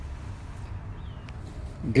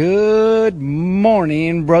Good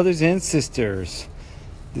morning, brothers and sisters.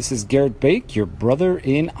 This is Garrett Bake, your brother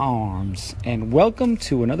in arms, and welcome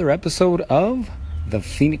to another episode of The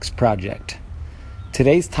Phoenix Project.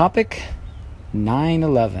 Today's topic,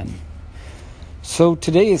 9/11. So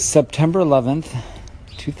today is September 11th,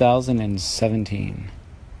 2017.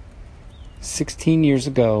 16 years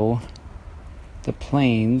ago, the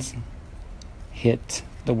planes hit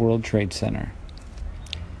the World Trade Center.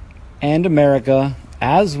 And America,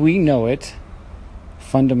 as we know it,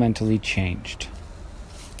 fundamentally changed.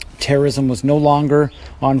 Terrorism was no longer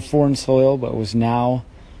on foreign soil, but was now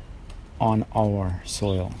on our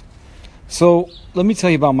soil. So let me tell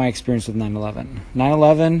you about my experience with 9/11.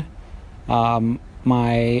 9/11,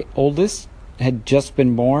 my oldest had just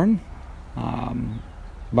been born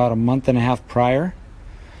about a month and a half prior.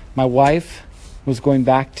 My wife was going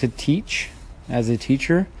back to teach as a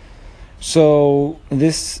teacher. So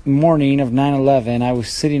this morning of 9/11, I was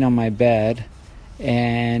sitting on my bed,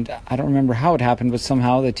 and I don't remember how it happened, but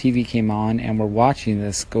somehow the TV came on, and we're watching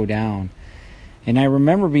this go down. And I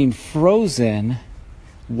remember being frozen,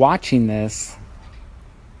 watching this,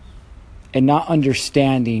 and not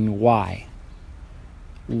understanding why.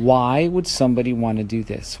 Why would somebody want to do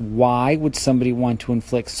this? Why would somebody want to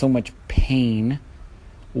inflict so much pain?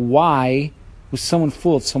 Why was someone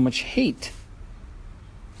full of so much hate?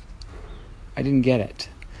 I didn't get it.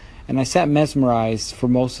 And I sat mesmerized for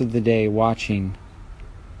most of the day watching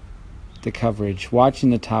the coverage, watching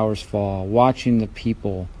the towers fall, watching the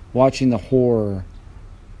people, watching the horror,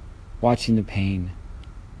 watching the pain.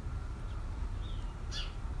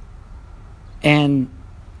 And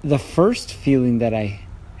the first feeling that I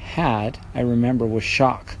had, I remember, was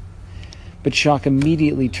shock. But shock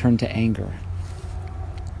immediately turned to anger.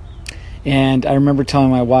 And I remember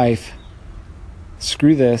telling my wife,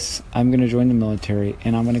 screw this, I'm going to join the military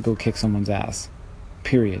and I'm going to go kick someone's ass.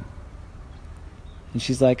 Period. And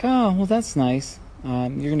she's like, oh, well, that's nice. You're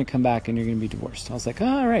going to come back and you're going to be divorced. I was like, oh,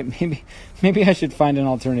 all right, maybe I should find an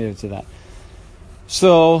alternative to that.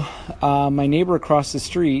 So my neighbor across the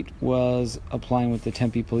street was applying with the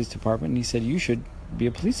Tempe Police Department, and he said, you should be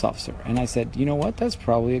a police officer. And I said, you know what, that's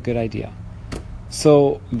probably a good idea.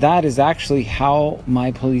 So that is actually how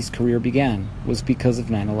my police career began, was because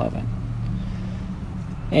of 9/11.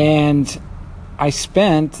 And I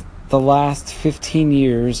spent the last 15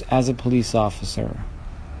 years as a police officer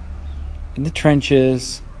in the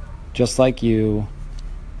trenches, just like you,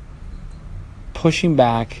 pushing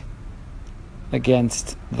back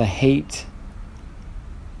against the hate,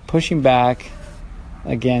 pushing back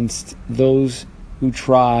against those who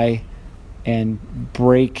try and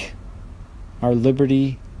break our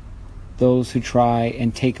liberty, those who try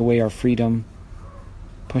and take away our freedom,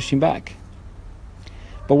 pushing back.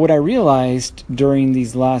 But what I realized during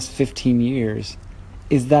these last 15 years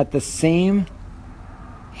is that the same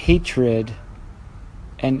hatred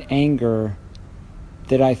and anger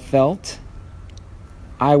that I felt,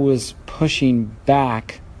 I was pushing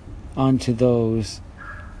back onto those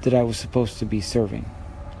that I was supposed to be serving,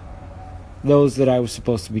 those that I was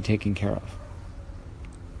supposed to be taking care of.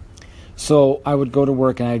 So I would go to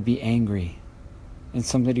work and I'd be angry, and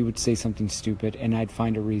somebody would say something stupid, and I'd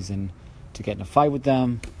find a reason to get in a fight with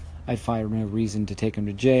them. I'd find a reason to take them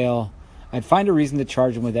to jail. I'd find a reason to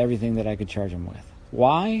charge them with everything that I could charge them with.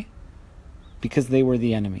 Why? Because they were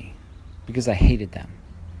the enemy. Because I hated them.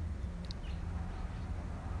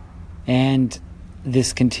 And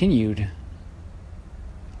this continued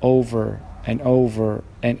over and over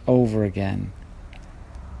and over again.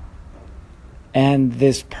 And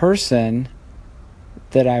this person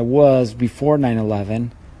that I was before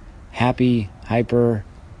 9/11, happy, hyper,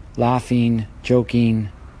 laughing, joking,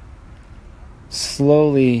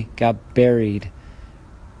 slowly got buried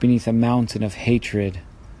beneath a mountain of hatred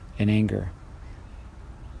and anger.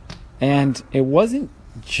 And it wasn't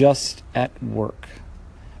just at work.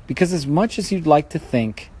 Because as much as you'd like to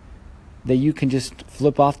think that you can just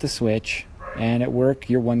flip off the switch, and at work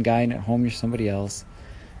you're one guy and at home you're somebody else,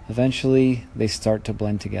 eventually they start to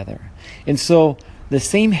blend together. And so the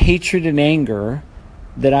same hatred and anger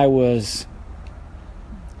that I was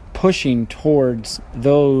pushing towards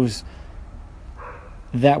those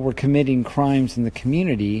that were committing crimes in the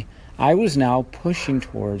community, I was now pushing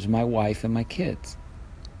towards my wife and my kids.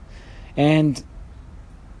 And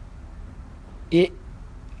it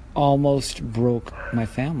almost broke my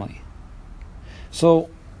family.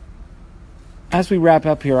 So as we wrap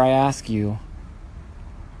up here, I ask you,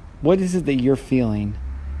 what is it that you're feeling?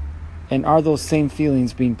 And are those same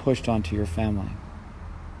feelings being pushed onto your family?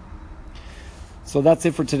 So that's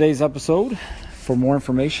it for today's episode. For more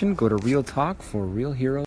information, go to Real Talk for Real Heroes.